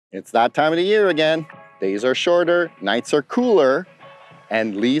It's that time of the year again. Days are shorter, nights are cooler,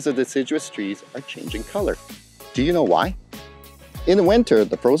 and leaves of deciduous trees are changing color. Do you know why? In the winter,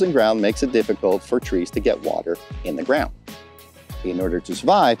 the frozen ground makes it difficult for trees to get water in the ground. In order to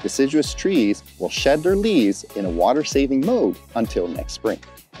survive, deciduous trees will shed their leaves in a water-saving mode until next spring.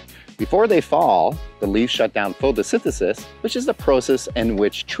 Before they fall, the leaves shut down photosynthesis, which is the process in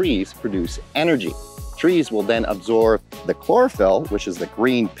which trees produce energy. Trees will then absorb the chlorophyll, which is the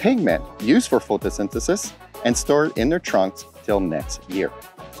green pigment used for photosynthesis, and store it in their trunks till next year.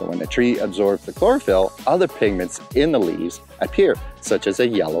 So when the tree absorbs the chlorophyll, other pigments in the leaves appear, such as the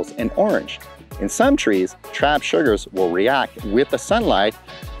yellows and orange. In some trees, trapped sugars will react with the sunlight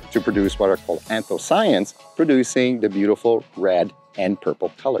to produce what are called anthocyanins, producing the beautiful red and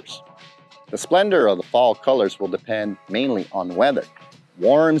purple colors. The splendor of the fall colors will depend mainly on weather.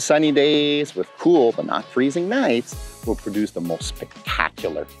 Warm, sunny days with cool but not freezing nights will produce the most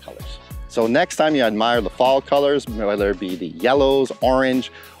spectacular colors. So next time you admire the fall colors, whether it be the yellows,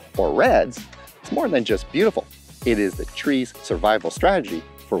 orange, or reds, it's more than just beautiful. It is the tree's survival strategy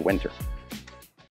for winter.